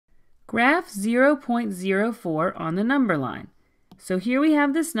Graph 0.04 on the number line. So here we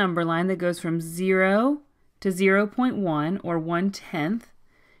have this number line that goes from 0 to 0.1 or 1/10.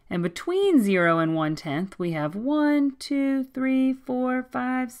 And between 0 and 1/10 we have 1, 2, 3, 4,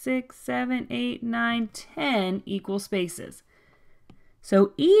 5, 6, 7, 8, 9, 10 equal spaces.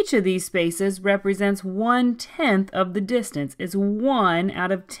 So each of these spaces represents 1/10 of the distance. It's 1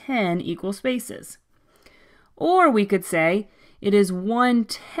 out of 10 equal spaces. Or we could say it is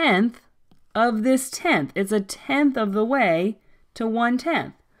 1/10 of this 10th. It's a 10th of the way to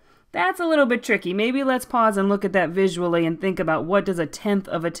 1/10. That's a little bit tricky. Maybe let's pause and look at that visually and think about what does a 10th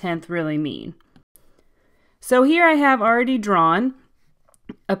of a 10th really mean. So here I have already drawn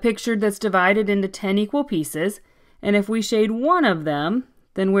a picture that's divided into 10 equal pieces. And if we shade one of them,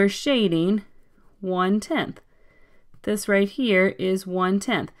 then we're shading 1/10. This right here is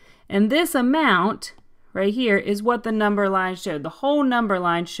 1/10. And this amount right here is what the number line showed. The whole number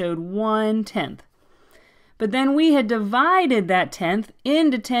line showed 1/10. But then we had divided that 10th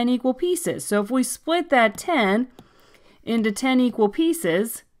into 10 equal pieces. So if we split that 10 into 10 equal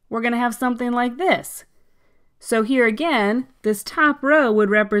pieces, we're going to have something like this. So here again, this top row would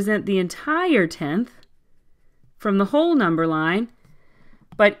represent the entire 10th from the whole number line,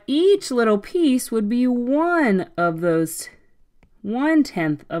 but each little piece would be one of those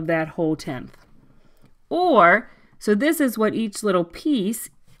 1/10 of that whole 10th. Or, so this is what each little piece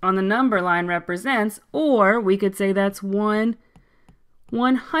on the number line represents, or we could say that's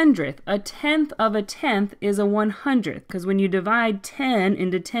 1/100th. A 10th of a 10th is a 100th, because when you divide 10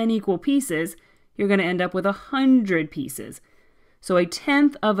 into 10 equal pieces, you're going to end up with 100 pieces. So a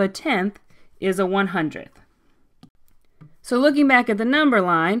 10th of a 10th is a 100th. So looking back at the number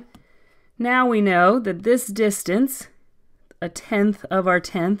line, now we know that this distance, a 10th of our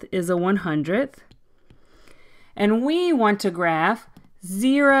 10th, is a 100th. And we want to graph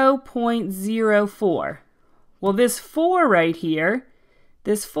 0.04. Well, this 4 right here,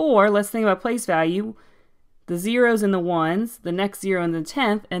 this 4, let's think about place value. The zeros and the ones, the next 0 in the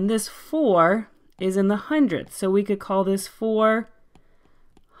 10th, and this 4 is in the hundredths. So we could call this 4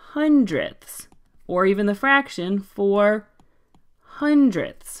 hundredths, or even the fraction 4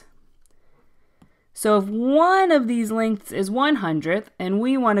 hundredths. So if one of these lengths is 100th and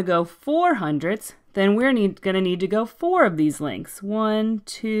we want to go 4 hundredths, then we're going to need to go 4 of these lengths. 1,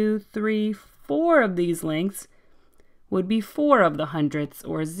 2, 3, 4 of these lengths would be 4 of the hundredths,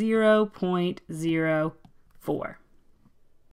 or 0.04.